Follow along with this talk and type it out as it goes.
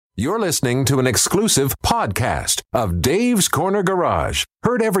You're listening to an exclusive podcast of Dave's Corner Garage.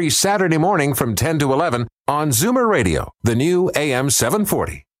 Heard every Saturday morning from 10 to 11 on Zoomer Radio, the new AM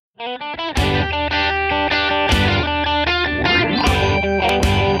 740.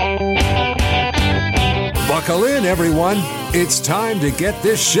 Buckle in, everyone. It's time to get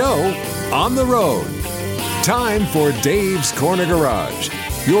this show on the road. Time for Dave's Corner Garage,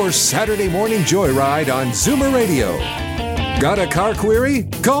 your Saturday morning joyride on Zoomer Radio. Got a car query?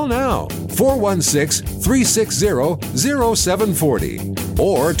 Call now, 416-360-0740.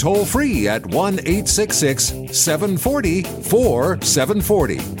 Or toll free at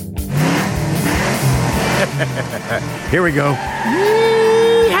 1-866-740-4740. Here we go.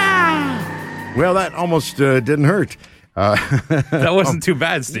 Yeehaw! Well, that almost didn't hurt. That wasn't too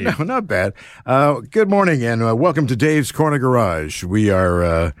bad, Steve. No, not bad. Good morning and welcome to Dave's Corner Garage. We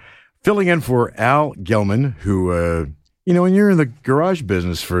are filling in for Al Gelman, who... when you're in the garage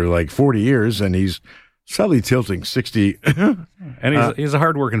business for like 40 years and he's suddenly tilting 60. And he's a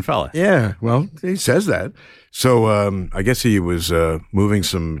hard-working fella. Yeah, well, he says that. So I guess he was moving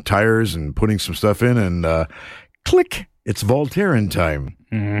some tires and putting some stuff in and click, it's Voltaren time.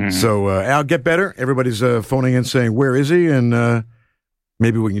 Mm-hmm. So Al, get better. Everybody's phoning in saying, where is he? And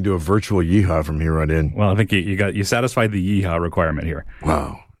maybe we can do a virtual yeehaw from here on in. Well, I think you satisfied the yeehaw requirement here.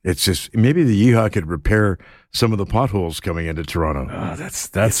 Wow. It's just, maybe the yeehaw could repair some of the potholes coming into Toronto. Oh, that's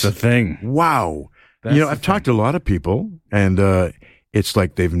the thing. Wow. I've talked to a lot of people, and it's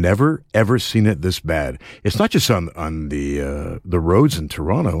like they've never, ever seen it this bad. It's not just on the roads in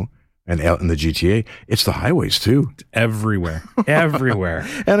Toronto and out in the GTA. It's the highways, too. It's everywhere. Everywhere.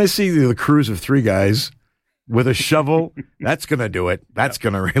 And I see the crews of three guys with a shovel. That's going to do it. That's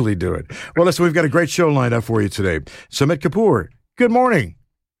going to really do it. Well, listen, we've got a great show lined up for you today. Sumit Kapoor, good morning.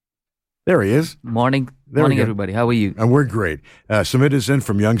 There he is. Morning, everybody. How are you? And we're great. Sumit is in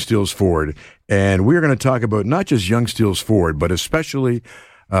from Young Steels Ford, and we're going to talk about not just Young Steels Ford, but especially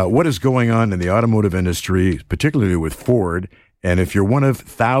what is going on in the automotive industry, particularly with Ford. And if you're one of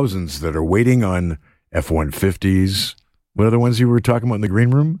thousands that are waiting on F-150s, what are the ones you were talking about in the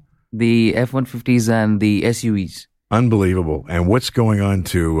green room? The F-150s and the SUVs. Unbelievable. And what's going on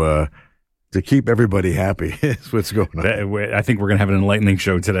to keep everybody happy is what's going on. I think we're going to have an enlightening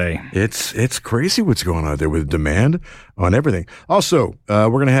show today. It's crazy what's going on there with demand on everything. Also, we're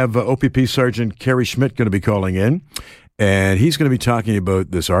going to have OPP Sergeant Kerry Schmidt going to be calling in, and he's going to be talking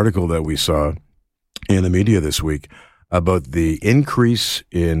about this article that we saw in the media this week about the increase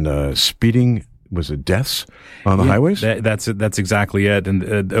in speeding. Was it deaths on the highways? That's exactly it. And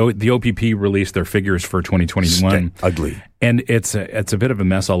the OPP released their figures for 2021. Ugly. And it's a bit of a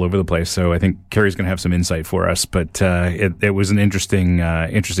mess all over the place. So I think Kerry's going to have some insight for us. But it was an interesting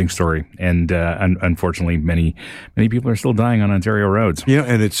story. And unfortunately, many people are still dying on Ontario roads.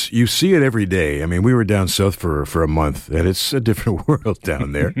 And you see it every day. I mean, we were down south for a month, and it's a different world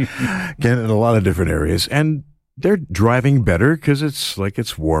down there, in a lot of different areas. And they're driving better because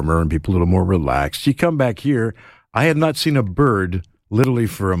it's warmer and people a little more relaxed. You come back here, I had not seen a bird literally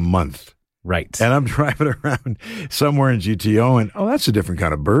for a month. Right. And I'm driving around somewhere in GTO and, that's a different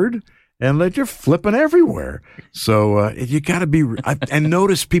kind of bird. And you're flipping everywhere. So you got to be, and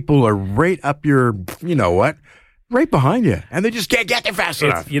notice people are right up your, right behind you, and they just can't get there fast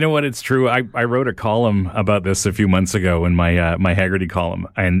enough. You know what? It's true. I wrote a column about this a few months ago in my Haggerty column,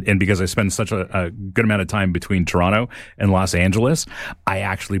 and because I spend such a good amount of time between Toronto and Los Angeles, I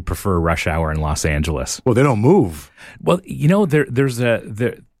actually prefer rush hour in Los Angeles. Well, they don't move. Well, there's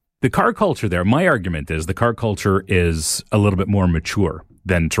the car culture there. My argument is the car culture is a little bit more mature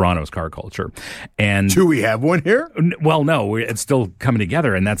than Toronto's car culture. And do we have one here? Well, no, it's still coming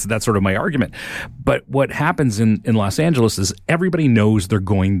together, and that's sort of my argument. But what happens in Los Angeles is everybody knows they're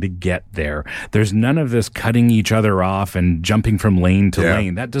going to get there. There's none of this cutting each other off and jumping from lane to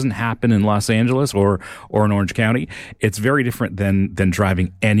lane. That doesn't happen in Los Angeles or in Orange County. It's very different than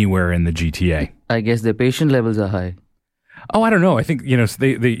driving anywhere in the GTA. I guess the patient levels are high. Oh, I don't know. I think,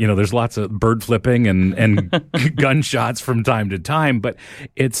 there's lots of bird flipping and gunshots from time to time, but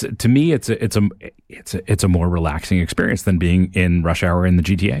to me, it's a more relaxing experience than being in rush hour in the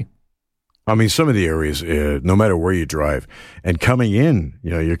GTA. I mean, some of the areas, no matter where you drive, and coming in,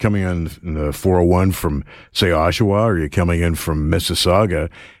 you're coming on the 401 from, say, Oshawa, or you're coming in from Mississauga,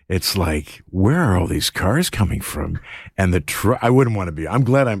 it's like, where are all these cars coming from? And I wouldn't want to be. I'm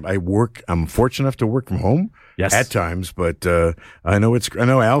glad I'm fortunate enough to work from home. Yes. At times, but I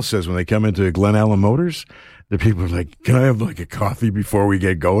know Al says when they come into Glen Allen Motors, the people are like, can I have like a coffee before we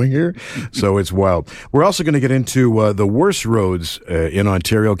get going here? So it's wild. We're also going to get into the Worst Roads in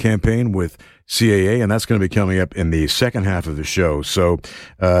Ontario campaign with CAA, and that's going to be coming up in the second half of the show. So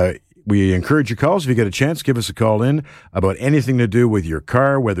we encourage your calls. If you get a chance, give us a call in about anything to do with your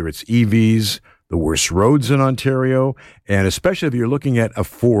car, whether it's EVs, the worst roads in Ontario, and especially if you're looking at a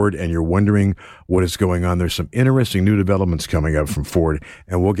Ford and you're wondering what is going on. There's some interesting new developments coming up from Ford,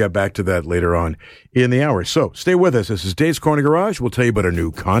 and we'll get back to that later on in the hour. So stay with us. This is Dave's Corner Garage. We'll tell you about a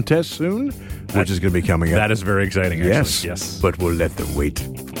new contest soon, which is going to be coming up. That is very exciting, actually. Yes, but we'll let them wait.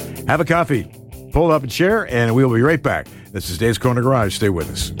 Have a coffee, pull up a chair, and we'll be right back. This is Dave's Corner Garage. Stay with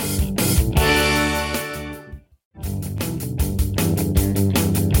us.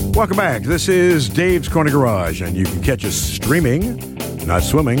 Welcome back. This is Dave's Corner Garage, and you can catch us streaming, not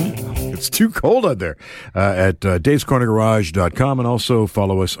swimming. It's too cold out there, at davescornergarage.com, and also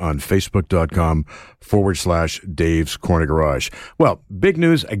follow us on facebook.com/Dave's Corner Garage. Well, big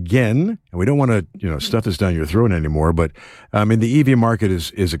news again, and we don't want to, stuff this down your throat anymore, but the EV market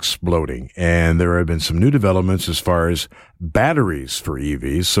is exploding, and there have been some new developments as far as batteries for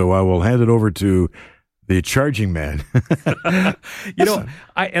EVs. So I will hand it over to the charging man.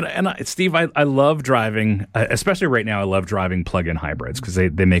 Steve, I love driving, especially right now. I love driving plug-in hybrids because they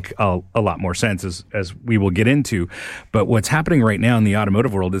make a lot more sense as we will get into. But what's happening right now in the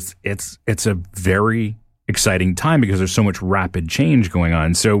automotive world is it's a very exciting time because there's so much rapid change going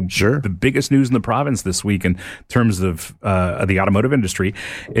on. So the biggest news in the province this week in terms of the automotive industry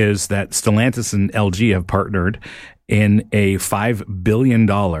is that Stellantis and LG have partnered in a $5 billion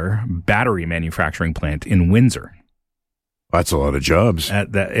battery manufacturing plant in Windsor. That's a lot of jobs.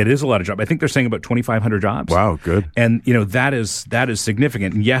 It is a lot of jobs. I think they're saying about 2,500 jobs. Wow, good. And, that is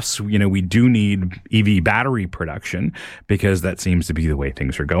significant. And yes, we do need EV battery production because that seems to be the way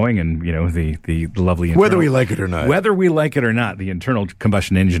things are going. And, the lovely internal, whether we like it or not. Whether we like it or not, the internal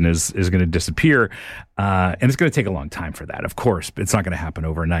combustion engine is going to disappear. And it's going to take a long time for that, of course. But it's not going to happen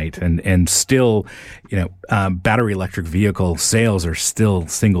overnight. And still, battery electric vehicle sales are still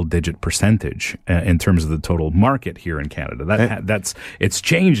single-digit percentage in terms of the total market here in Canada. It's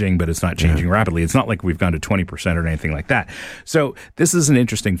changing, but it's not changing rapidly. It's not like we've gone to 20% or anything like that. So this is an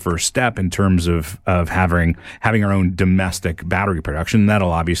interesting first step in terms of having our own domestic battery production. That'll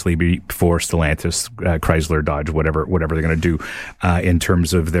obviously be for Stellantis, Chrysler, Dodge, whatever they're going to do in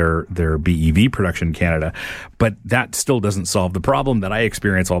terms of their BEV production in Canada. But that still doesn't solve the problem that I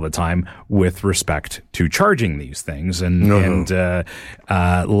experience all the time with respect to charging these things. And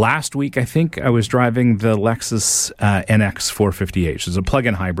last week, I think I was driving the Lexus NX 450h. It's a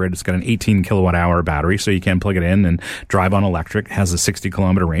plug-in hybrid. It's got an 18 kilowatt hour battery, so you can plug it in and drive on electric. It has a 60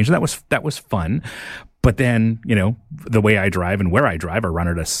 kilometer range. And that was fun. But then, the way I drive and where I drive, I run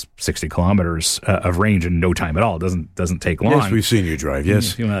at 60 kilometers of range in no time at all. It doesn't take long. Yes, we've seen you drive.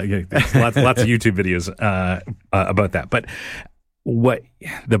 Yes, lots of YouTube videos about that. But what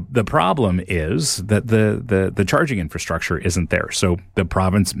the problem is that the charging infrastructure isn't there. So the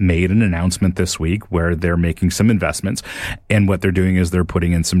province made an announcement this week where they're making some investments, and what they're doing is they're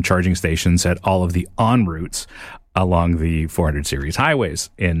putting in some charging stations at all of the en routes along the 400 series highways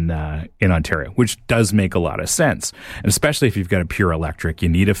in Ontario, which does make a lot of sense. And especially if you've got a pure electric, you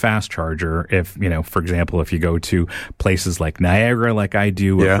need a fast charger. If, for example, if you go to places like Niagara, like I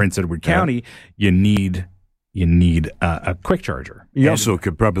do, or Prince Edward County, you need a quick charger. You also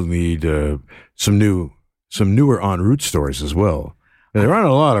could probably need some newer en route stores as well. There aren't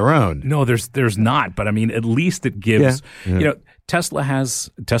a lot around. No, there's not. But at least it gives. Tesla has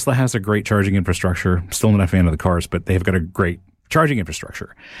a great charging infrastructure. Still not a fan of the cars, but they've got a great charging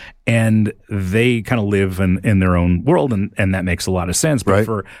infrastructure, and they kind of live in their own world, and that makes a lot of sense. But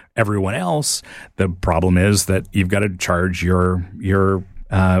for everyone else, the problem is that you've got to charge your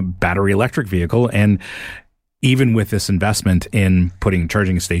battery electric vehicle, and even with this investment in putting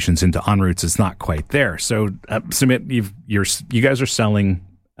charging stations into en routes, it's not quite there. So, Sumit, you guys are selling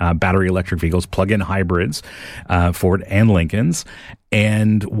battery electric vehicles, plug-in hybrids, Ford and Lincolns.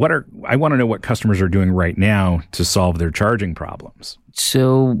 And I want to know what customers are doing right now to solve their charging problems.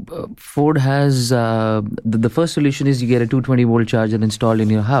 So Ford has the first solution is you get a 220 volt charger installed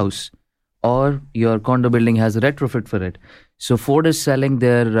in your house, or your condo building has a retrofit for it. So Ford is selling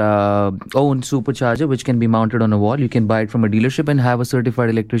their own supercharger, which can be mounted on a wall. You can buy it from a dealership and have a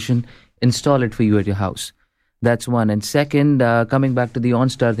certified electrician install it for you at your house. That's one. And second, coming back to the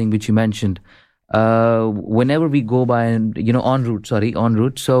OnStar thing, which you mentioned, whenever we go by and, en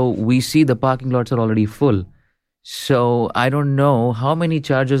route, so we see the parking lots are already full. So I don't know, how many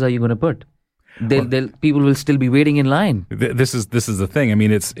chargers are you going to put? people will still be waiting in line. This is the thing. I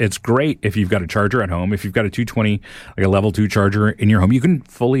mean, it's great if you've got a charger at home. If you've got a 220, like a level 2 charger in your home, you can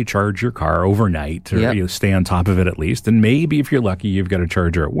fully charge your car overnight, or you stay on top of it at least. And maybe if you're lucky, you've got a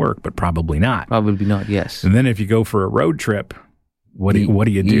charger at work, but probably not. Probably not. Yes. And then if you go for a road trip, what do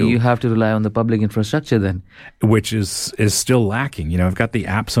you do? You have to rely on the public infrastructure then, which is still lacking. You know, I've got the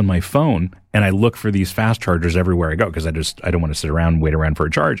apps on my phone, and I look for these fast chargers everywhere I go because I don't want to sit around and wait around for a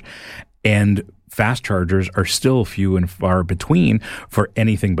charge. And fast chargers are still few and far between for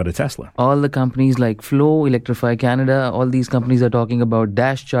anything but a Tesla. All the companies like Flow, Electrify Canada, all these companies are talking about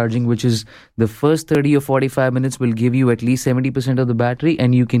dash charging, which is the first 30 or 45 minutes will give you at least 70% of the battery,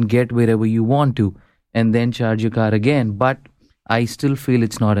 and you can get wherever you want to and then charge your car again. But I still feel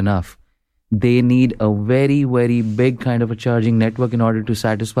it's not enough. They need a very, very big kind of a charging network in order to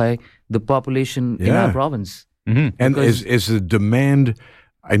satisfy the population in our province. Mm-hmm. And is the demand...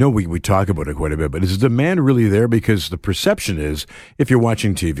 I know we talk about it quite a bit, but is the demand really there? Because the perception is, if you're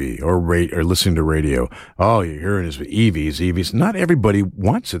watching TV or listening to radio, all you're hearing is EVs. Not everybody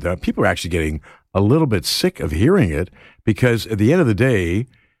wants it. People are actually getting a little bit sick of hearing it because at the end of the day,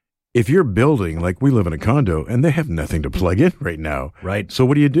 if you're building, like we live in a condo, and they have nothing to plug in right now. Right. So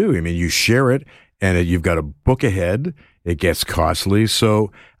what do? I mean, you share it, and you've got to book ahead. It gets costly.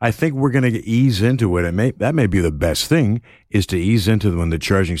 So I think we're going to ease into it. That may be the best thing, is to ease into them when the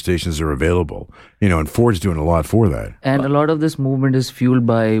charging stations are available. You know, and Ford's doing a lot for that. And a lot of this movement is fueled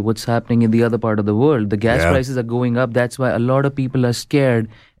by what's happening in the other part of the world. The gas prices are going up. That's why a lot of people are scared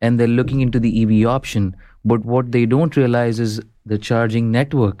and they're looking into the EV option. But what they don't realize is the charging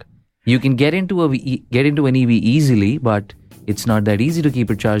network. You can get into an EV easily, but it's not that easy to keep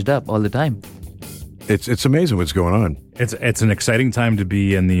it charged up all the time. It's amazing what's going on. It's an exciting time to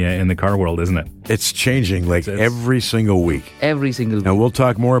be in the car world, isn't it? It's changing every single week. Every single week. And we'll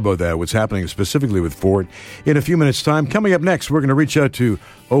talk more about that, what's happening specifically with Ford, in a few minutes' time. Coming up next, we're going to reach out to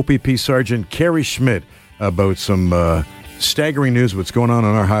OPP Sergeant Kerry Schmidt about some staggering news of what's going on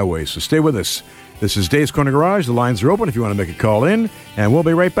our highways. So stay with us. This is Dave's Corner Garage. The lines are open if you want to make a call in. And we'll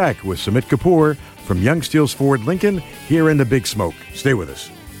be right back with Sumit Kapoor from Young Steels Ford Lincoln here in the Big Smoke. Stay with us.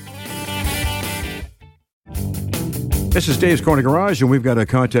 This is Dave's Corner Garage, and we've got a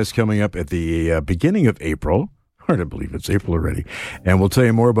contest coming up at the beginning of April. Hard to believe it's April already. And we'll tell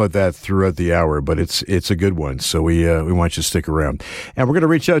you more about that throughout the hour, but it's a good one, so we want you to stick around. And we're going to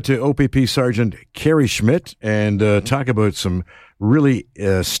reach out to OPP Sergeant Kerry Schmidt and talk about some really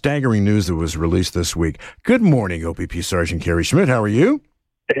staggering news that was released this week. Good morning, OPP Sergeant Kerry Schmidt. How are you?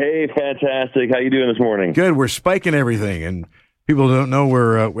 Hey, fantastic. How you doing this morning? Good. We're spiking everything, and people don't know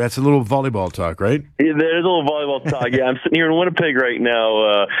that's a little volleyball talk, right? Yeah, there's a little volleyball talk. Yeah, I'm sitting here in Winnipeg right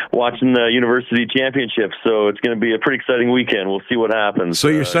now watching the University Championship, so it's going to be a pretty exciting weekend. We'll see what happens. So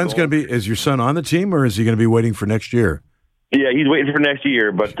your son's is your son on the team, or is he going to be waiting for next year? Yeah, he's waiting for next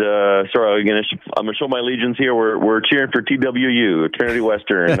year, but sorry, I'm gonna show my allegiance here. We're cheering for TWU, Trinity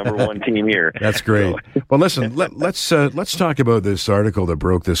Western, number one team here. That's great. So. Well, listen, let's talk about this article that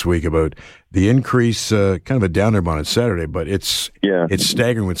broke this week about the increase, kind of a downer on it Saturday, but it's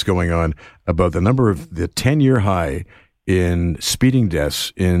staggering what's going on about the number of the 10-year high in speeding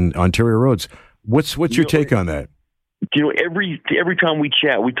deaths in Ontario roads. What's your take on that? You know, every time we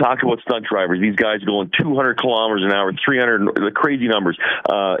chat, we talk about stunt drivers. These guys going 200 kilometers an hour, 300, the crazy numbers.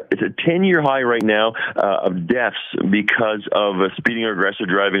 It's a 10-year high right now of deaths because of speeding or aggressive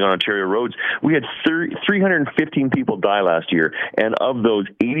driving on Ontario roads. We had 315 people die last year, and of those,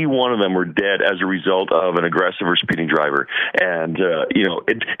 81 of them were dead as a result of an aggressive or speeding driver. And, you know,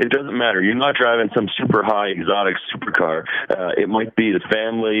 it doesn't matter. You're not driving some super high exotic supercar. It might be the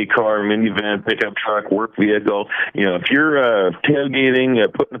family car, minivan, pickup truck, work vehicle. You know, if you're tailgating,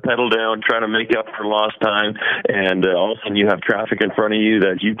 putting the pedal down, trying to make up for lost time, and all of a sudden you have traffic in front of you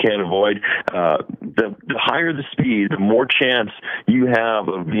that you can't avoid, the higher the speed, the more chance you have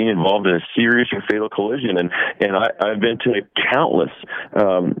of being involved in a serious or fatal collision. And I've been to countless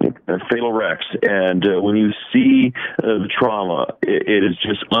fatal wrecks, and when you see the trauma, it is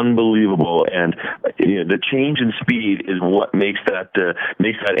just unbelievable. And you know, the change in speed is what makes that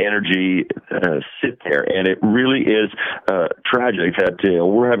energy sit there, and it really is tragic that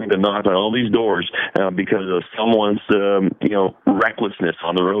we're having to knock on all these doors because of someone's recklessness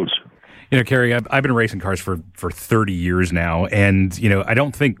on the roads. You know, Kerry, I've been racing cars for 30 years now, and you know, I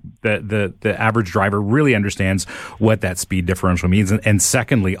don't think that the average driver really understands what that speed differential means. And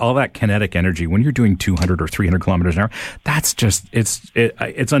secondly, all that kinetic energy when you're doing 200 or 300 kilometers an hour, that's just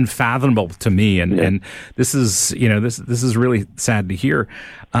it's unfathomable to me. And this is this is really sad to hear.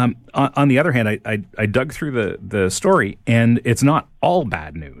 On the other hand, I dug through the story, and it's not all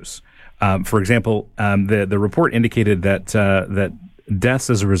bad news. For example, the report indicated that deaths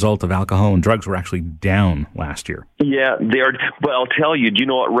as a result of alcohol and drugs were actually down last year. Yeah, they are. But I'll tell you, do you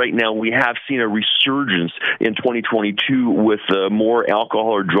know what? Right now, we have seen a resurgence in 2022 with more alcohol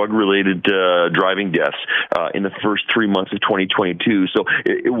or drug-related driving deaths in the first 3 months of 2022. So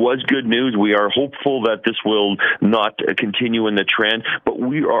it was good news. We are hopeful that this will not continue in the trend, but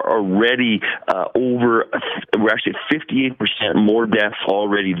we are already we're actually at 58% more deaths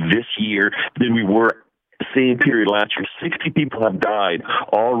already this year than we were same period last year. 60 people have died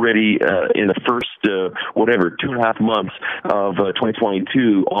already in the first 2.5 months of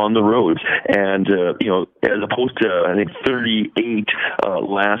 2022 on the roads, and as opposed to I think 38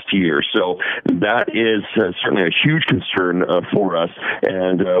 last year. So that is certainly a huge concern for us.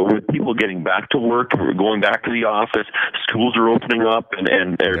 And with people getting back to work, going back to the office, schools are opening up,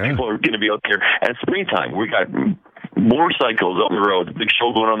 and people are going to be out there. And springtime, we got motorcycles on the road. Big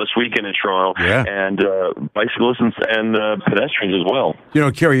show going on this weekend in Toronto, and bicyclists and pedestrians as well.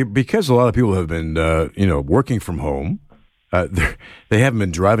 Kerry, because a lot of people have been, working from home, they haven't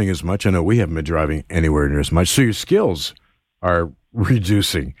been driving as much. I know we haven't been driving anywhere near as much. So your skills are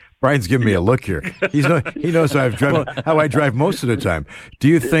reducing. Brian's giving me a look here. He knows how I drive most of the time. Do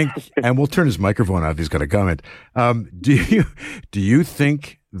you think? And we'll turn his microphone off. He's got a comment. Do you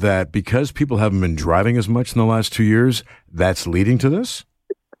think that because people haven't been driving as much in the last 2 years, that's leading to this?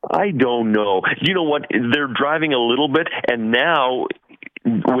 I don't know. You know what? They're driving a little bit, and now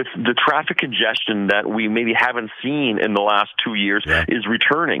with the traffic congestion that we maybe haven't seen in the last 2 years is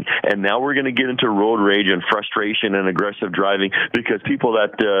returning. And now we're going to get into road rage and frustration and aggressive driving because people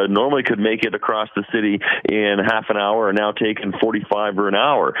that normally could make it across the city in half an hour are now taking 45 or an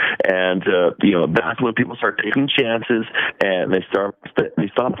hour. And, that's when people start taking chances and they stop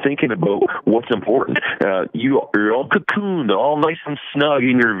thinking about what's important. You're all cocooned, all nice and snug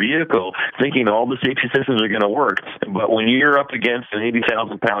in your vehicle, thinking all the safety systems are going to work. But when you're up against an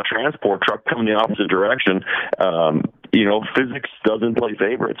 80,000-pound transport truck coming the opposite direction, physics doesn't play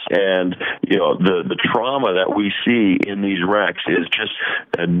favorites. And, the trauma that we see in these wrecks is just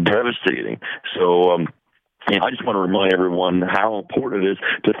devastating. So, I just want to remind everyone how important it is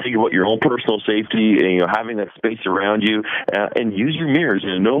to think about your own personal safety and having that space around you, and use your mirrors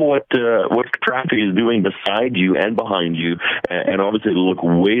and know what traffic is doing beside you and behind you, and obviously look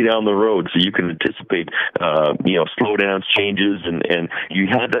way down the road so you can anticipate slow downs, changes, and you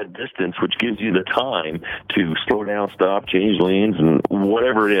have that distance which gives you the time to slow down, stop, change lanes, and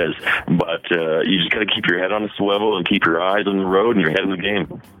whatever it is. But you just got to keep your head on a swivel and keep your eyes on the road and your head in the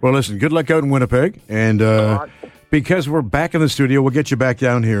game. Well, listen, good luck out in Winnipeg, and because we're back in the studio, we'll get you back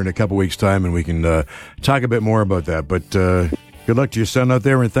down here in a couple weeks' time, and we can talk a bit more about that. But good luck to your son out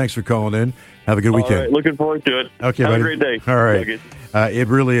there, and thanks for calling in. Have a good weekend. All right, looking forward to it. Okay, Have buddy. a great day. All right. It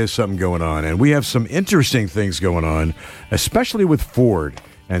really is something going on, and we have some interesting things going on, especially with Ford.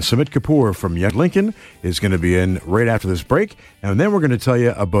 And Sumit Kapoor from Young Lincoln is going to be in right after this break, and then we're going to tell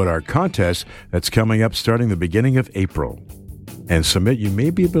you about our contest that's coming up starting the beginning of April. And Sumit, you may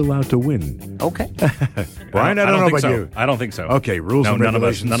be allowed to win. Okay. Brian, I don't know about so. you. I don't think so. Okay, rules and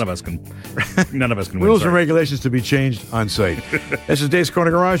regulations. None of us can win. Rules and regulations to be changed on site. This is Dave's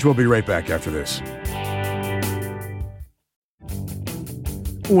Corner Garage. We'll be right back after this.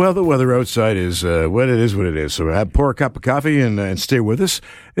 Well, the weather outside is what it is. So pour a cup of coffee and stay with us.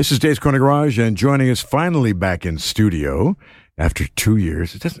 This is Dave's Corner Garage, and joining us finally back in studio after 2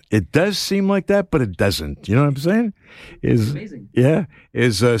 years. It does seem like that, but it doesn't. You know what I'm saying? Amazing. Yeah.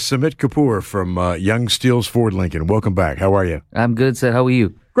 Is Sumit Kapoor from Young Steels Ford Lincoln. Welcome back. How are you? I'm good, sir. How are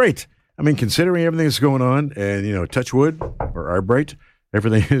you? Great. I mean, considering everything that's going on, and, touch wood or Arbright,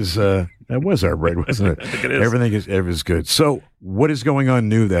 everything is, that was Arbright, wasn't it? I think it is. Everything is good. So what is going on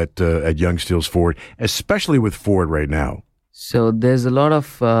new at Young Steels Ford, especially with Ford right now? So there's a lot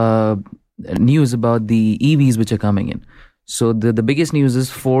of news about the EVs which are coming in. So the biggest news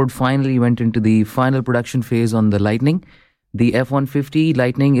is Ford finally went into the final production phase on the Lightning. The F-150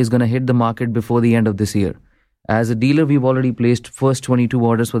 Lightning is going to hit the market before the end of this year. As a dealer, we've already placed first 22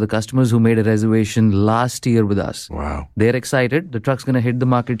 orders for the customers who made a reservation last year with us. Wow. They're excited. The truck's going to hit the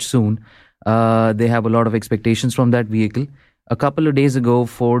market soon. They have a lot of expectations from that vehicle. A couple of days ago,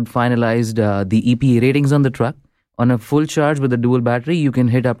 Ford finalized the EPA ratings on the truck. On a full charge with a dual battery, you can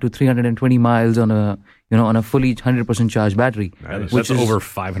hit up to 320 miles on a fully 100% charged battery. That's over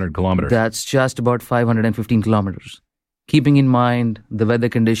 500 kilometers. That's just about 515 kilometers. Keeping in mind the weather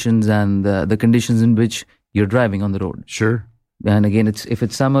conditions and the conditions in which you're driving on the road. Sure. And again, if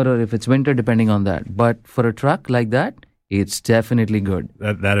it's summer or if it's winter, depending on that. But for a truck like that, It's definitely good.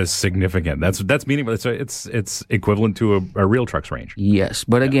 That is significant. That's meaningful. It's equivalent to a real truck's range. Yes,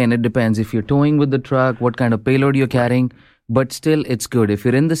 but again, it depends. If you're towing with the truck, what kind of payload you're carrying, but still, it's good. If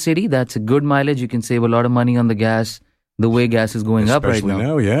you're in the city, that's a good mileage. You can save a lot of money on the gas, the way gas is going up right Especially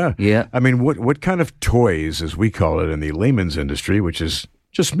now. yeah. Yeah. I mean, what kind of toys, as we call it in the layman's industry, which is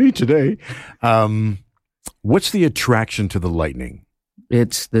just me today, what's the attraction to the Lightning?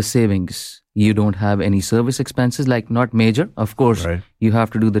 It's the savings. You don't have any service expenses, like not major. Of course, Right. you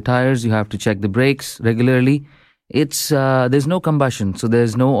have to do the tires, you have to check the brakes regularly. It's there's no combustion, so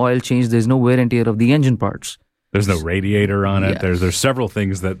there's no oil change, there's no wear and tear of the engine parts. There's no radiator on it. Yes. There's several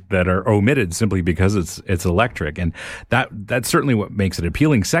things that are omitted simply because it's electric, and that's certainly what makes it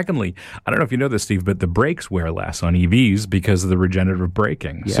appealing. Secondly, I don't know if you know this, Steve, but the brakes wear less on EVs because of the regenerative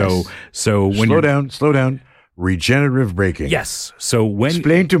braking. Yes. So when Slow down. Regenerative braking. yes, so when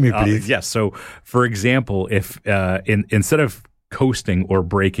Explain to me, please. yes, so for example, if instead of coasting or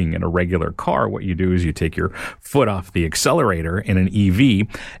braking in a regular car, what you do is you take your foot off the accelerator in an EV,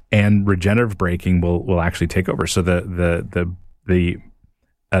 and regenerative braking will actually take over. So the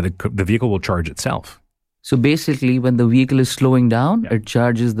vehicle will charge itself. So basically, when the vehicle is slowing down, it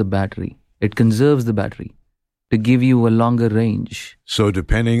charges the battery. It conserves the battery to give you a longer range. So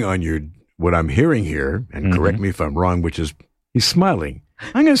depending on what I'm hearing here, and correct me if I'm wrong, which is he's smiling.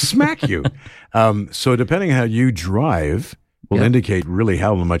 I'm going to smack you. So depending how you drive will Yeah. indicate really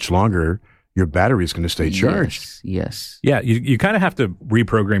how much longer your battery is going to stay charged. Yes. Yeah, you kind of have to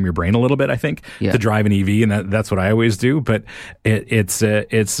reprogram your brain a little bit, I think, Yeah. to drive an EV, and that's what I always do. But it's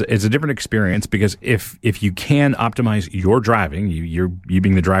a different experience because if you can optimize your driving, you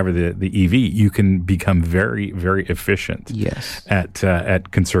being the driver of the EV, you can become very, very efficient. Yes.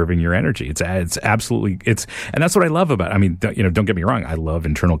 At conserving your energy. It's absolutely and that's what I love about. I mean, don't get me wrong. I love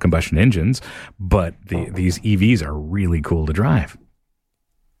internal combustion engines, but these EVs are really cool to drive.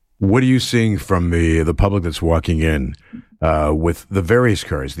 What are you seeing from the public that's walking in with the various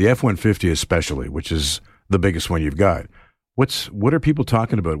cars, the F-150 especially, which is the biggest one you've got? What are people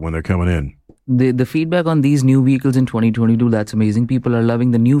talking about when they're coming in? The feedback on these new vehicles in 2022, that's amazing. People are loving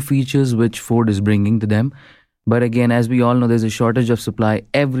the new features which Ford is bringing to them. But again, as we all know, there's a shortage of supply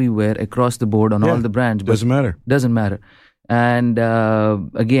everywhere across the board on all the brands. But Doesn't matter. Doesn't matter. And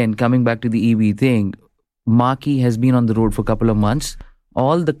again, coming back to the EV thing, Mach-E has been on the road for a couple of months.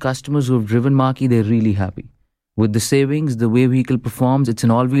 All the customers who have driven Mach-E, they're really happy. With the savings, the way vehicle performs, it's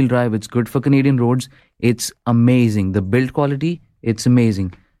an all-wheel drive, it's good for Canadian roads, it's amazing. The build quality, it's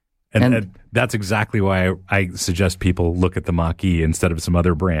amazing. And that's exactly why I suggest people look at the Mach-E instead of some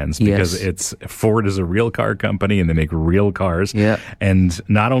other brands, because Ford is a real car company and they make real cars. Yeah. And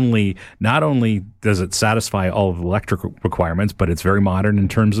not only does it satisfy all of the electric requirements, but it's very modern in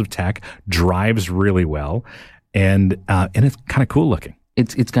terms of tech, drives really well, and it's kind of cool looking.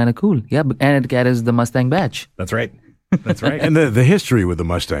 It's kind of cool. Yeah, and it carries the Mustang badge. That's right. That's right. And the history with the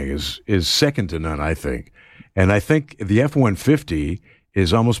Mustang is second to none, I think. And I think the F-150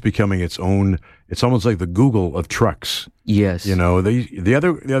 is almost becoming its own. It's almost like the Google of trucks. Yes. You know, the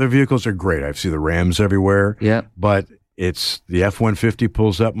other vehicles are great. I see the Rams everywhere. Yeah. But it's the F-150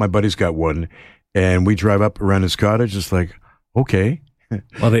 pulls up. My buddy's got one, and we drive up around his cottage. It's like, okay.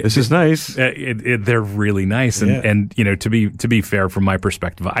 Well, this is nice. They're really nice, and you know, to be fair, from my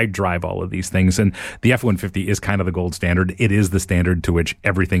perspective, I drive all of these things, and the F-150 is kind of the gold standard. It is the standard to which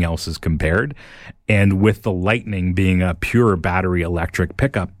everything else is compared, and with the Lightning being a pure battery electric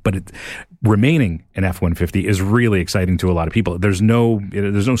pickup, but it remaining an F-150 is really exciting to a lot of people. There's no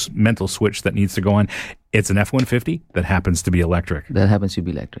mental switch that needs to go on. It's an F-150 that happens to be electric. That happens to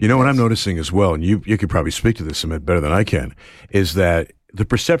be electric. You know what I'm noticing as well, and you could probably speak to this a bit better than I can, is that the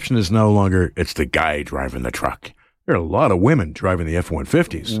perception is no longer it's the guy driving the truck. There are a lot of women driving the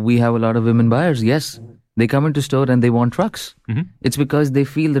F-150s. We have a lot of women buyers, yes. They come into store and they want trucks. Mm-hmm. It's because they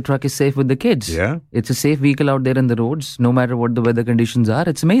feel the truck is safe with the kids. Yeah. It's a safe vehicle out there in the roads, no matter what the weather conditions are.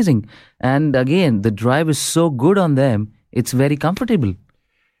 It's amazing. And again, the drive is so good on them, it's very comfortable.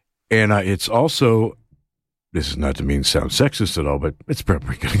 And it's also, this is not to sound sexist at all, but it's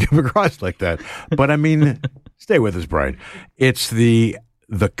probably going to come across like that. But I mean, stay with us, Brian. It's the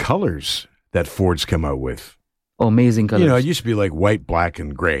colors that Ford's come out with. Oh, amazing colors. You know, it used to be like white, black,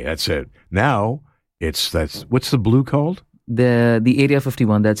 and gray. That's it. Now what's the blue called? The Area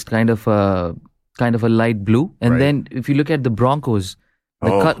 51. That's kind of a light blue. And then if you look at the Broncos,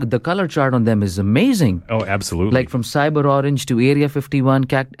 the color chart on them is amazing. Oh, absolutely. Like from Cyber Orange to Area 51,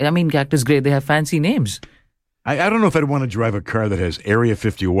 Cactus Gray. They have fancy names. I don't know if I'd want to drive a car that has Area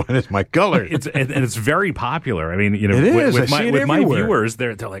 51 as my color. It's very popular. I mean, It is. with I see it my everywhere. viewers,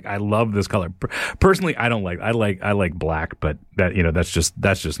 they're like, I love this color. Personally, I don't like. I like black, but that's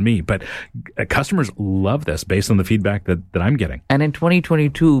just me. But customers love this based on the feedback that I'm getting. And in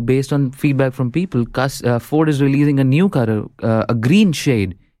 2022, based on feedback from people, Ford is releasing a new color, a green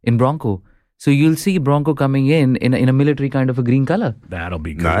shade in Bronco. So you'll see Bronco coming in a military kind of a green color. That'll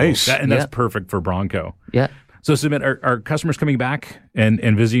be cool. Nice. That's perfect for Bronco. Yeah. So, Sumit, are customers coming back and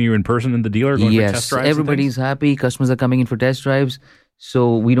visiting you in person in the dealer, going for test drives? Yes, everybody's happy. Customers are coming in for test drives.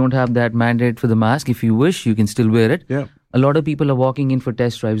 So we don't have that mandate for the mask. If you wish, you can still wear it. Yeah. A lot of people are walking in for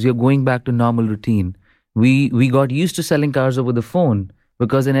test drives. You're going back to normal routine. We got used to selling cars over the phone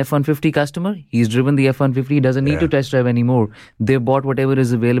because an F-150 customer, he's driven the F-150, he doesn't need to test drive anymore. They bought whatever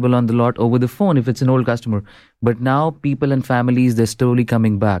is available on the lot over the phone if it's an old customer. But now people and families, they're slowly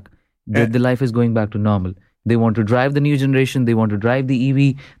coming back. The life is going back to normal. They want to drive the new generation. They want to drive the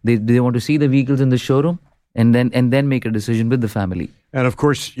EV. They want to see the vehicles in the showroom and then make a decision with the family. And of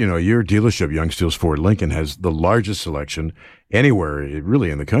course, your dealership, Young Steels Ford Lincoln, has the largest selection anywhere really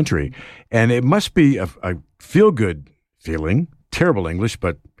in the country. And it must be a feel-good feeling, terrible English,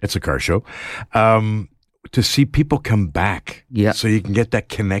 but it's a car show, to see people come back. Yeah. So you can get that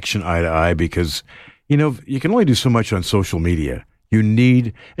connection eye to eye because, you can only do so much on social media. You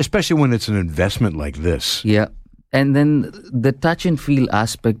need, especially when it's an investment like this. Yeah. And then the touch and feel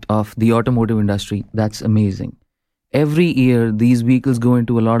aspect of the automotive industry, that's amazing. Every year, these vehicles go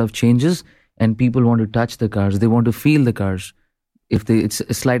into a lot of changes and people want to touch the cars. They want to feel the cars. If it's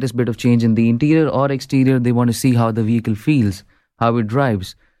a slightest bit of change in the interior or exterior, they want to see how the vehicle feels, how it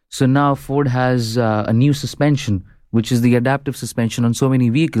drives. So now Ford has a new suspension, which is the adaptive suspension on so many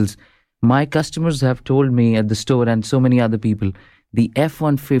vehicles. My customers have told me at the store and so many other people, the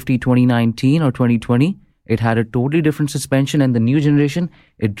F-150 2019 or 2020, it had a totally different suspension, and the new generation,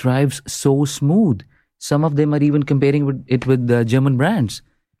 it drives so smooth. Some of them are even comparing it with the German brands.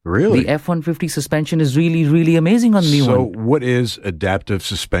 Really? The F-150 suspension is really, really amazing on the new one. So what is adaptive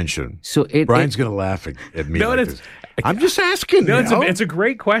suspension? So Brian's going to laugh at me. No, like it's- this. I'm just asking. No, it's a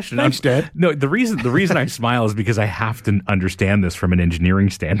great question. Thanks, Dad. No, the reason I smile is because I have to understand this from an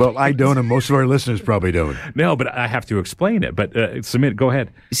engineering standpoint. Well, I don't, and most of our listeners probably don't. No, but I have to explain it. But Sumit, go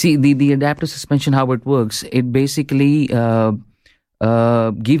ahead. See, the adaptive suspension, how it works, it basically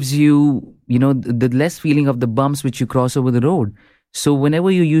gives you, the less feeling of the bumps which you cross over the road. So whenever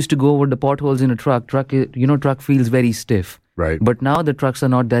you used to go over the potholes in a truck feels very stiff. Right. But now the trucks are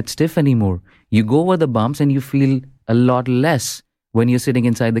not that stiff anymore. You go over the bumps and you feel a lot less when you're sitting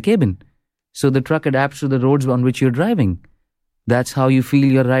inside the cabin. So the truck adapts to the roads on which you're driving. That's how you feel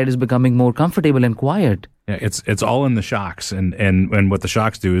your ride is becoming more comfortable and quiet. Yeah, it's all in the shocks, and what the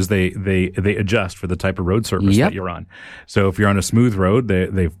shocks do is they adjust for the type of road surface that you're on. So if you're on a smooth road,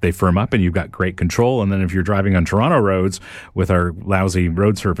 they firm up and you've got great control. And then if you're driving on Toronto roads with our lousy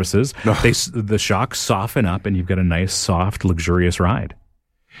road surfaces, the shocks soften up and you've got a nice, soft, luxurious ride.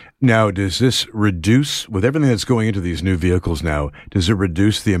 Now, does this reduce, with everything that's going into these new vehicles now, does it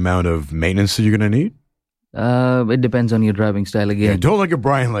reduce the amount of maintenance that you're going to need? It depends on your driving style again. Yeah, don't look at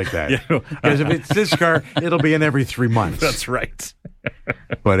Brian like that. Because if it's this car, it'll be in every 3 months. That's right.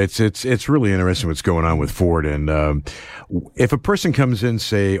 But it's really interesting what's going on with Ford. And if a person comes in,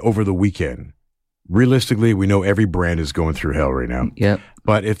 say, over the weekend, realistically, we know every brand is going through hell right now. Yeah.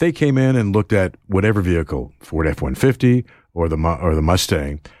 But if they came in and looked at whatever vehicle, Ford F-150 or the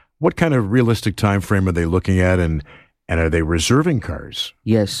Mustang, what kind of realistic time frame are they looking at, and are they reserving cars?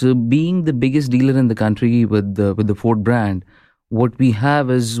 Yes. So being the biggest dealer in the country with the Ford brand, what we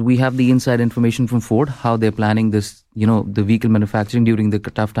have is we have the inside information from Ford, how they're planning this, the vehicle manufacturing during the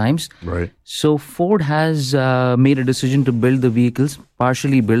tough times. Right. So Ford has made a decision to build the vehicles,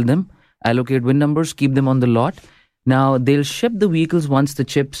 partially build them, allocate VIN numbers, keep them on the lot. Now, they'll ship the vehicles once the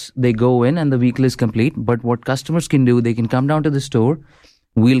chips, they go in and the vehicle is complete. But what customers can do, they can come down to the store.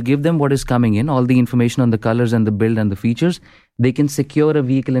 We'll give them what is coming in, all the information on the colors and the build and the features. They can secure a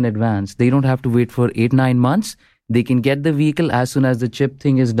vehicle in advance. They don't have to wait for 8-9 months. They can get the vehicle as soon as the chip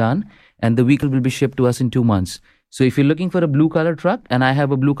thing is done, and the vehicle will be shipped to us in 2 months. So if you're looking for a blue color truck, and I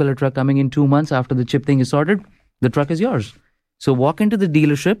have a blue color truck coming in 2 months after the chip thing is sorted, the truck is yours. So walk into the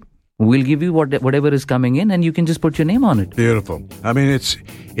dealership. We'll give you whatever is coming in, and you can just put your name on it. Beautiful. I mean, it's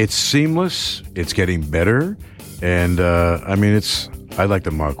seamless. It's getting better, and I like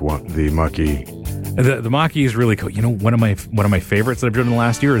the Mach-1, the Mach-E. The Mach-E is really cool. One of my favorites that I've driven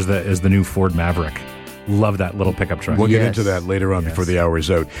last year is the new Ford Maverick. Love that little pickup truck. We'll get into that later on before the hour is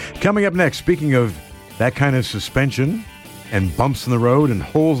out. Coming up next, speaking of that kind of suspension and bumps in the road and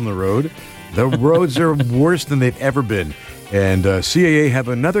holes in the road, The roads are worse than they've ever been. And CAA have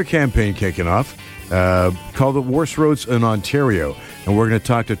another campaign kicking off called The Worst Roads in Ontario. And we're going to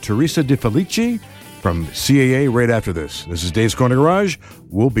talk to Teresa De Felici from CAA right after this. This is Dave's Corner Garage.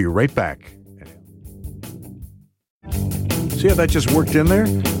 We'll be right back. See how that just worked in there?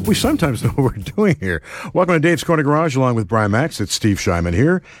 We sometimes know what we're doing here. Welcome to Dave's Corner Garage, along with Brian Max. It's Steve Shyman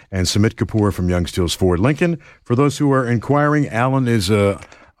here, and Sumit Kapoor from Young Steels Ford Lincoln. For those who are inquiring, Alan is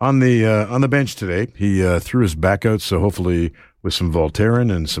on the bench today. He threw his back out, so hopefully with some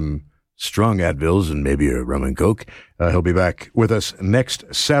Voltaren and some strong Advils and maybe a rum and coke, he'll be back with us next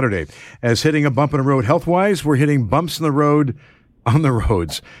Saturday. As hitting a bump in the road health-wise, we're hitting bumps in the road on the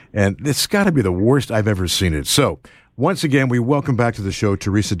roads, and it's got to be the worst I've ever seen it. So, once again, we welcome back to the show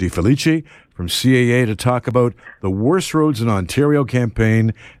Teresa De Felici from CAA to talk about the Worst Roads in Ontario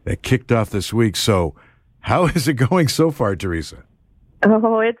campaign that kicked off this week. So, how is it going so far, Teresa?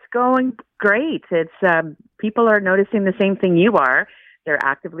 Oh, it's going great. It's people are noticing the same thing you are. They're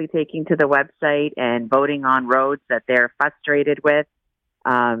actively taking to the website and voting on roads that they're frustrated with,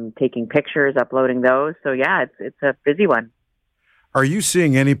 taking pictures, uploading those. So, yeah, it's a busy one. Are you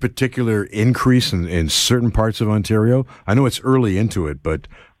seeing any particular increase in certain parts of Ontario? I know it's early into it, but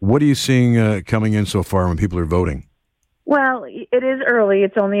what are you seeing coming in so far when people are voting? Well, it is early.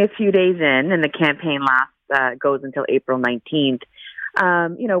 It's only a few days in, and the campaign goes until April 19th.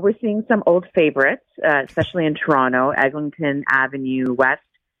 We're seeing some old favorites, especially in Toronto, Eglinton Avenue West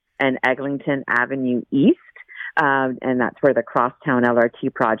and Eglinton Avenue East. And that's where the Crosstown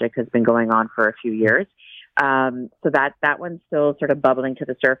LRT project has been going on for a few years. So that one's still sort of bubbling to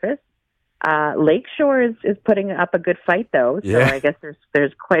the surface. Lakeshore is putting up a good fight, though. So yeah. I guess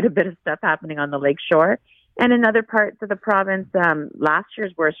there's quite a bit of stuff happening on the Lakeshore. And in other parts of the province, last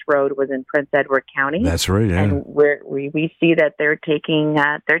year's worst road was in Prince Edward County. That's right, yeah. And we see that they're taking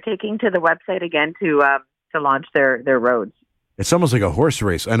to the website again to launch their roads. It's almost like a horse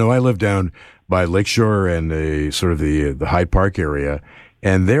race. I know I live down by Lakeshore and the Hyde Park area,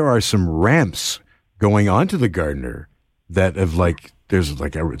 and there are some ramps going onto the Gardiner that have it's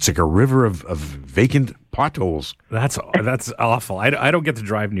like a river of vacant potholes. That's awful. I don't get to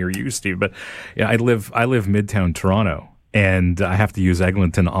drive near you, Steve, but yeah, I live Midtown Toronto, and I have to use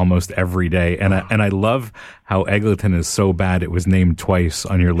Eglinton almost every day. And I love how Eglinton is so bad it was named twice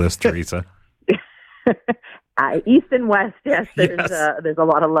on your list, Teresa. East and West, yes. There's a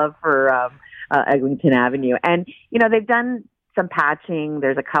lot of love for Eglinton Avenue, and they've done some patching.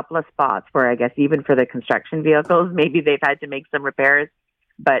 There's a couple of spots where I guess even for the construction vehicles, maybe they've had to make some repairs.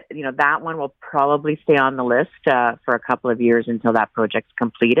 But, that one will probably stay on the list for a couple of years until that project's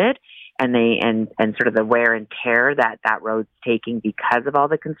completed. And sort of the wear and tear that road's taking because of all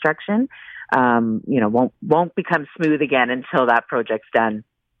the construction, won't become smooth again until that project's done.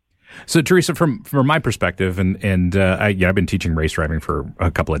 So, Teresa, from my perspective, I've been teaching race driving for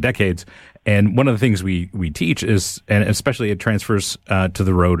a couple of decades, and one of the things we teach is, and especially it transfers to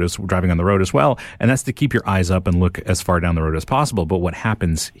the road as driving on the road as well, and that's to keep your eyes up and look as far down the road as possible. But what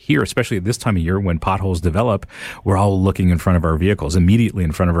happens here, especially at this time of year when potholes develop, we're all looking in front of our vehicles, immediately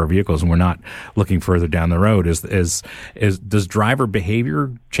in front of our vehicles, and we're not looking further down the road. Does driver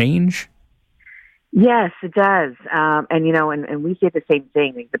behavior change? Yes, it does. And we say the same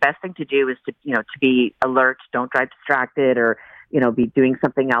thing. The best thing to do is to be alert, don't drive distracted or, be doing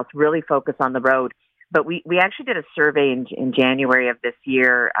something else, really focus on the road. But we actually did a survey in January of this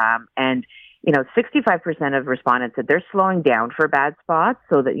year. And 65% of respondents said they're slowing down for bad spots.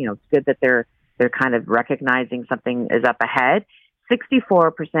 So that, it's good that they're kind of recognizing something is up ahead.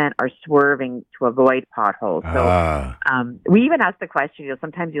 64% are swerving to avoid potholes. So we even asked the question,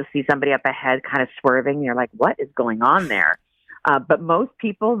 sometimes you'll see somebody up ahead kind of swerving. And you're like, what is going on there? But most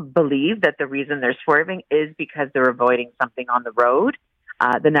people believe that the reason they're swerving is because they're avoiding something on the road.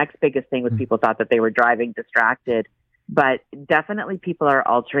 The next biggest thing was people thought that they were driving distracted. But definitely people are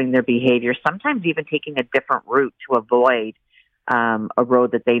altering their behavior, sometimes even taking a different route to avoid a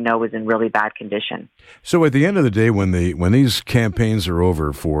road that they know is in really bad condition. So at the end of the day, when these campaigns are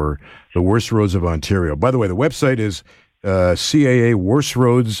over for the Worst Roads of Ontario, by the way, the website is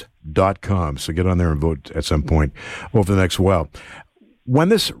CAAWorstRoads.com. So get on there and vote at some point over the next while. When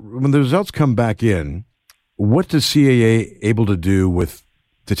the results come back in, what does CAA able to do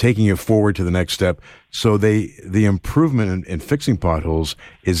to taking it forward to the next step so the improvement in fixing potholes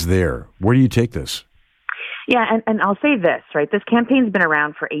is there? Where do you take this? Yeah, and I'll say this, right? This campaign's been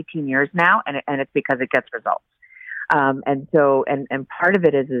around for 18 years now, and it's because it gets results. And part of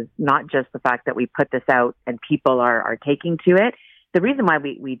it is not just the fact that we put this out and people are taking to it. The reason why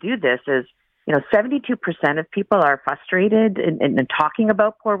we do this is, 72% of people are frustrated in talking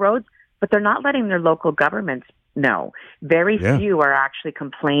about poor roads, but they're not letting their local governments know. Very few are actually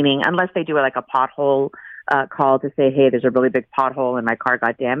complaining, unless they do like a pothole call to say, hey, there's a really big pothole and my car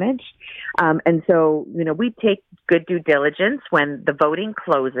got damaged. And so, we take good due diligence when the voting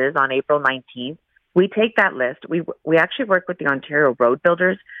closes on April 19th. We take that list. We actually work with the Ontario Road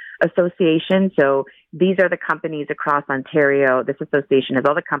Builders Association. So these are the companies across Ontario. This association has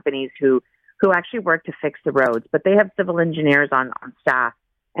all the companies who actually work to fix the roads, but they have civil engineers on staff,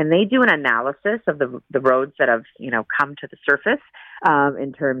 and they do an analysis of the roads that have, come to the surface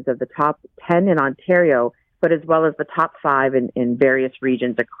in terms of the top 10 in Ontario, but as well as the top 5 in various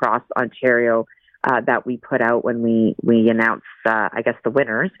regions across Ontario that we put out when we announce, the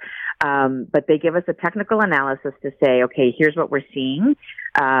winners. But they give us a technical analysis to say, okay, here's what we're seeing.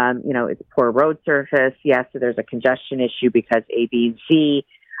 It's poor road surface. Yes, so there's a congestion issue because A, B, and C.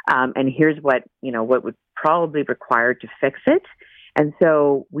 And here's what would probably require to fix it. And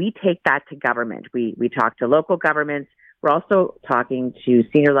so we take that to government. We talk to local governments. We're also talking to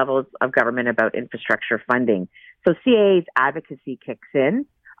senior levels of government about infrastructure funding. So CAA's advocacy kicks in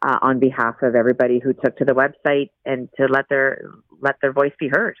on behalf of everybody who took to the website and to let their voice be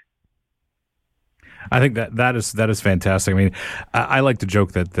heard. I think that is fantastic. I mean, I like to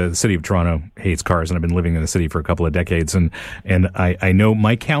joke that the city of Toronto hates cars, and I've been living in the city for a couple of decades, and I know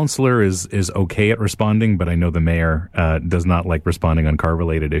my councillor is okay at responding, but I know the mayor does not like responding on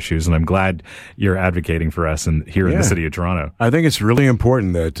car-related issues, and I'm glad you're advocating for us here in the city of Toronto. I think it's really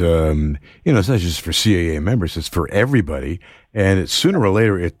important that it's not just for CAA members; it's for everybody, and it's sooner or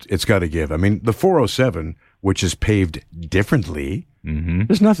later it's got to give. I mean, the 407, which is paved differently,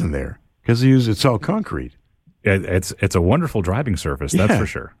 there's nothing there. Because it's all concrete. It's a wonderful driving surface, that's for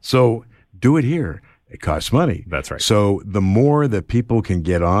sure. So do it here. It costs money. That's right. So the more that people can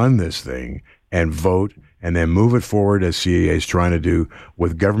get on this thing and vote and then move it forward, as CAA is trying to do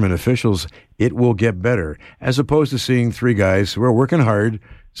with government officials, it will get better. As opposed to seeing 3 guys who are working hard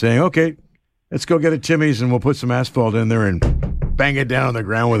saying, okay, let's go get a Timmy's and we'll put some asphalt in there and bang it down on the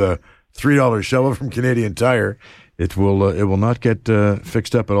ground with a $3 shovel from Canadian Tire. It will not get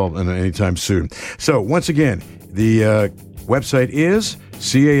fixed up at all anytime soon. So once again, the website is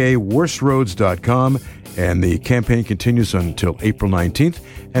caaworstroads.com, and the campaign continues until April 19th.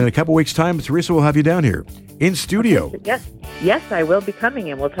 And in a couple weeks' time, Teresa will have you down here in studio. Yes, I will be coming,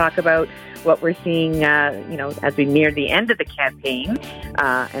 and we'll talk about what we're seeing, as we near the end of the campaign,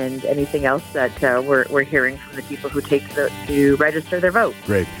 and anything else that we're hearing from the people who take to register their vote.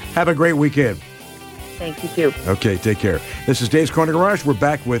 Great. Have a great weekend. Thank you, too. Okay, take care. This is Dave's Corner Garage. We're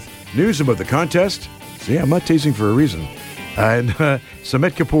back with news about the contest. See, I'm not teasing for a reason. And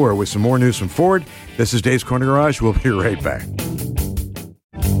Sumit Kapoor with some more news from Ford. This is Dave's Corner Garage. We'll be right back.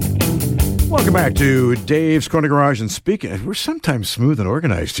 Welcome back to Dave's Corner Garage. And speaking, we're sometimes smooth and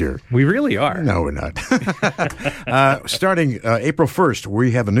organized here. We really are. No, we're not. Starting April 1st,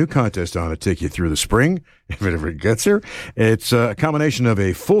 we have a new contest on to take you through the spring, if it ever gets here. It's a combination of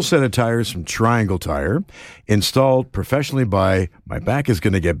a full set of tires from Triangle Tire, installed professionally by My Back Is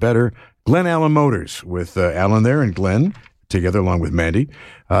Going to Get Better, Glen Allen Motors, with Alan there and Glenn together along with Mandy.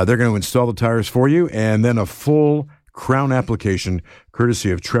 They're going to install the tires for you, and then a full Crown application courtesy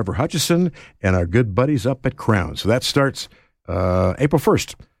of Trevor Hutchison and our good buddies up at Crown. So that starts April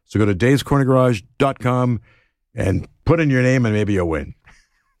 1st. So go to davescornergarage.com and put in your name and maybe you'll win.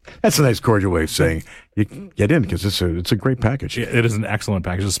 That's a nice cordial way of saying you can get in because it's a great package. It is an excellent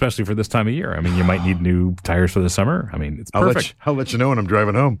package, especially for this time of year. I mean, you might need new tires for the summer. I mean, it's perfect. I'll let you know when I'm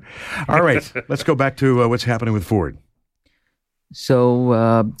driving home. All right, let's go back to what's happening with Ford.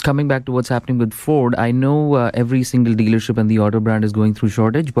 So coming back to what's happening with Ford, I know every single dealership and the auto brand is going through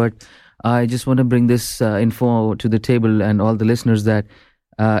shortage, but I just want to bring this info to the table and all the listeners that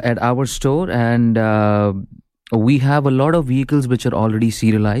at our store, and we have a lot of vehicles which are already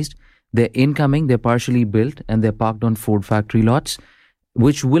serialized. They're incoming, they're partially built, and they're parked on Ford factory lots,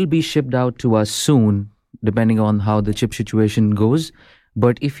 which will be shipped out to us soon, depending on how the chip situation goes.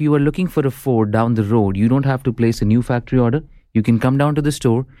 But if you are looking for a Ford down the road, you don't have to place a new factory order. You can come down to the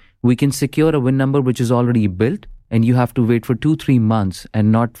store. We can secure a VIN number which is already built, and you have to wait for 2-3 months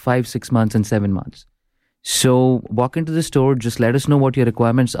and not 5, 6 months and 7 months. So walk into the store, just let us know what your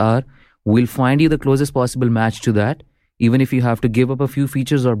requirements are. We'll find you the closest possible match to that. Even if you have to give up a few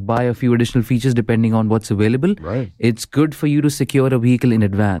features or buy a few additional features depending on what's available, right. It's good for you to secure a vehicle in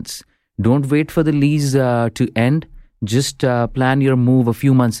advance. Don't wait for the lease to end. Just plan your move a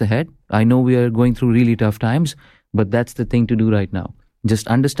few months ahead. I know we are going through really tough times, but that's the thing to do right now. Just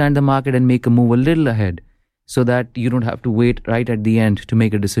understand the market and make a move a little ahead so that you don't have to wait right at the end to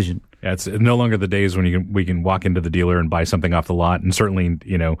make a decision. Yeah, it's no longer the days when we can walk into the dealer and buy something off the lot, and certainly,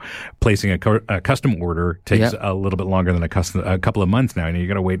 placing a custom order takes a little bit longer than a couple of months now. You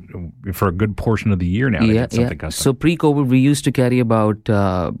got to wait for a good portion of the year now to get something custom. So pre-COVID, we used to carry about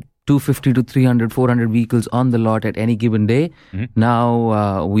 250 to 300, 400 vehicles on the lot at any given day. Mm-hmm.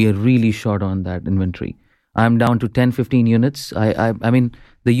 Now we are really short on that inventory. I'm down to 10, 15 units. I mean,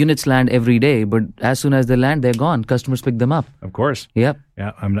 the units land every day, but as soon as they land, they're gone. Customers pick them up. Of course. Yep.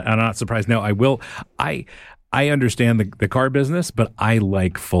 Yeah, I'm not surprised. No, I understand the car business, but I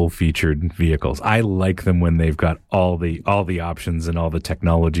like full-featured vehicles. I like them when they've got all the options and all the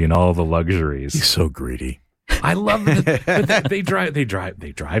technology and all the luxuries. He's so greedy. I love it. But they drive better.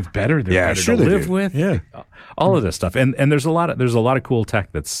 They're better to live with. Yeah. All of this stuff. And there's a lot of cool tech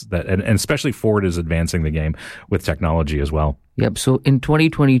and especially Ford is advancing the game with technology as well. Yep. So in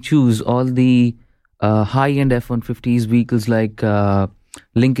 2022's, all the high-end F-150s vehicles like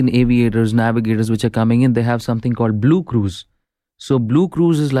Lincoln Aviators, Navigators, which are coming in, they have something called Blue Cruise. So Blue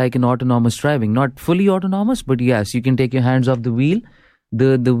Cruise is like an autonomous driving, not fully autonomous, but yes, you can take your hands off the wheel.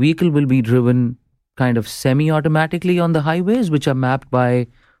 The vehicle will be driven kind of semi-automatically on the highways, which are mapped by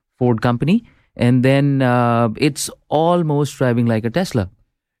Ford company. And then it's almost driving like a Tesla.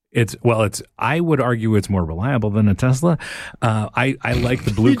 I would argue it's more reliable than a Tesla. I like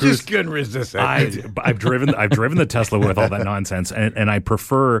the Blue Cruise. You just couldn't resist that. I've driven the Tesla with all that nonsense, and I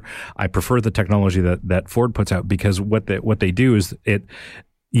prefer the technology that Ford puts out, because what they do is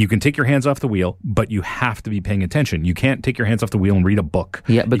you can take your hands off the wheel, but you have to be paying attention. You can't take your hands off the wheel and read a book.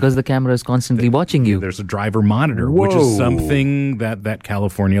 Yeah, because the camera is constantly watching you. There's a driver monitor, which is something that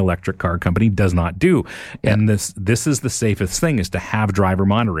California electric car company does not do. Yeah. And this is the safest thing, is to have driver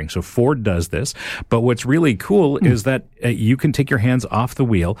monitoring. So Ford does this. But what's really cool is that you can take your hands off the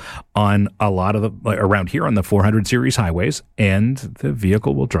wheel on a lot of around here on the 400 series highways, and the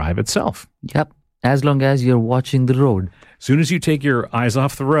vehicle will drive itself. Yep. As long as you're watching the road. As soon as you take your eyes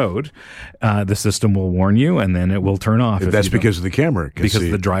off the road, the system will warn you, and then it will turn off. That's because of the camera. Because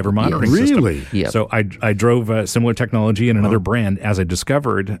of the driver monitoring system. Really? Yep. So I drove similar technology in another brand. As I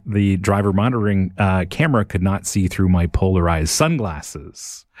discovered, the driver monitoring camera could not see through my polarized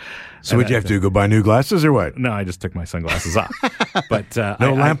sunglasses. So would you have to go buy new glasses or what? No, I just took my sunglasses off. But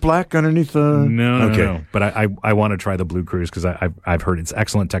no lamp black underneath the... No. But I want to try the Blue Cruise, because I've heard it's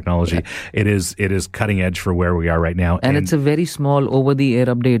excellent technology. Yeah. It is cutting edge for where we are right now. And it's a very small over-the-air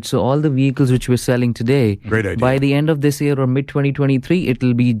update. So all the vehicles which we're selling today, great idea. By the end of this year or mid-2023,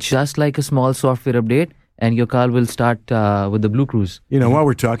 it'll be just like a small software update, and your car will start with the Blue Cruise. While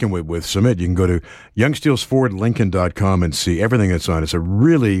we're talking with Sumit, you can go to youngsteelsfordlincoln.com and see everything that's on. It's a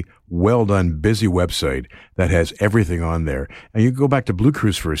really well-done, busy website that has everything on there. And you can go back to Blue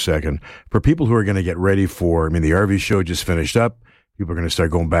Cruise for a second. For people who are going to get ready for, the RV show just finished up. People are going to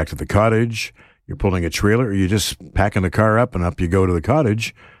start going back to the cottage. You're pulling a trailer, or you're just packing the car up, and up you go to the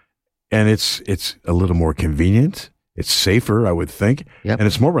cottage. And it's a little more convenient. It's safer, I would think. Yep. And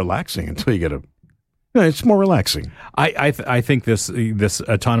it's more relaxing until you get it's more relaxing. I think this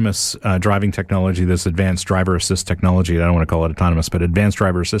autonomous driving technology, this advanced driver assist technology, I don't want to call it autonomous, but advanced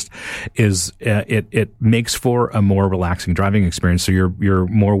driver assist, is it makes for a more relaxing driving experience. So you're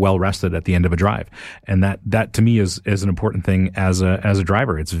more well rested at the end of a drive, and that to me is an important thing as a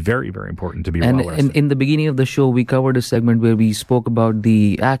driver. It's very, very important to be well rested. And in the beginning of the show, we covered a segment where we spoke about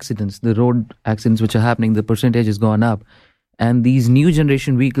the accidents, the road accidents which are happening. The percentage has gone up. And these new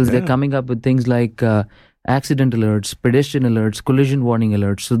generation vehicles, they're coming up with things like accident alerts, pedestrian alerts, collision warning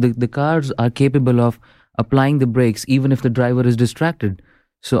alerts. So the cars are capable of applying the brakes even if the driver is distracted.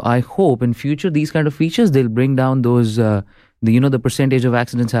 So I hope in future these kind of features, they'll bring down those the percentage of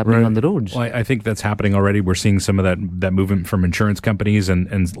accidents happening on the roads. Well, I think that's happening already. We're seeing some of that movement from insurance companies,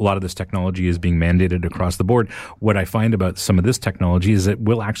 and a lot of this technology is being mandated across the board. What I find about some of this technology is that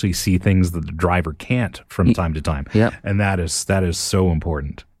we'll actually see things that the driver can't from time to time. Yep. And that is so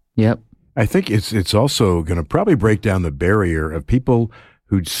important. Yep. I think it's also going to probably break down the barrier of people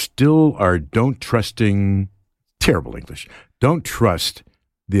who still don't trust the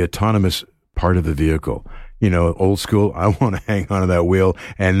autonomous part of the vehicle. Old school, I want to hang onto that wheel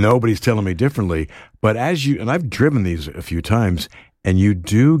and nobody's telling me differently. But and I've driven these a few times, and you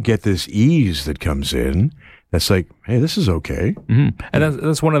do get this ease that comes in. That's like, hey, this is okay. Mm-hmm. And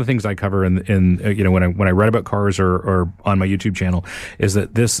that's one of the things I cover in when I write about cars or on my YouTube channel, is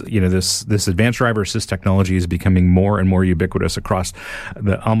that this advanced driver assist technology is becoming more and more ubiquitous across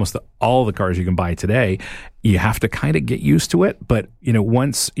almost all the cars you can buy today. You have to kind of get used to it, but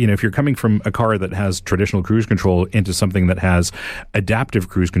once if you're coming from a car that has traditional cruise control into something that has adaptive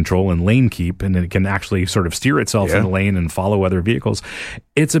cruise control and lane keep, and it can actually sort of steer itself in the lane and follow other vehicles,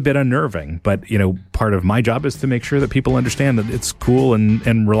 it's a bit unnerving. But part of my job is to make sure that people understand that it's cool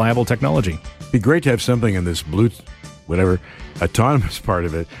and reliable technology. It'd be great to have something in this autonomous part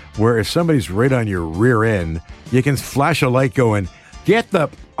of it, where if somebody's right on your rear end, you can flash a light going, get the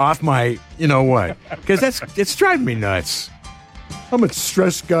off my, what? Because it's driving me nuts. I'm a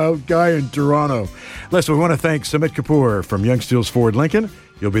stressed guy in Toronto. Listen, we want to thank Sumit Kapoor from Young Steels Ford Lincoln.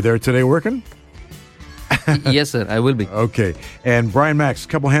 You'll be there today working? Yes, sir, I will be. Okay. And Brian Max, a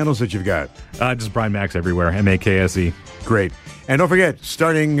couple handles that you've got. Just Brian Max everywhere, MAKSE. Great. And don't forget,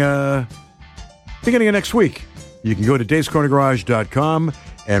 starting beginning of next week, you can go to davescornergarage.com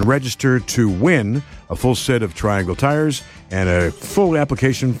and register to win a full set of Triangle tires and a full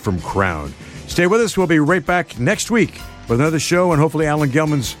application from Crown. Stay with us. We'll be right back next week with another show, and hopefully Alan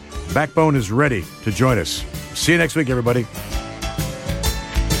Gelman's backbone is ready to join us. See you next week, everybody.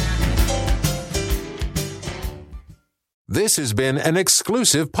 This has been an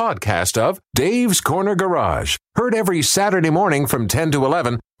exclusive podcast of Dave's Corner Garage. Heard every Saturday morning from 10 to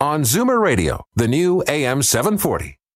 11 on Zoomer Radio, the new AM 740.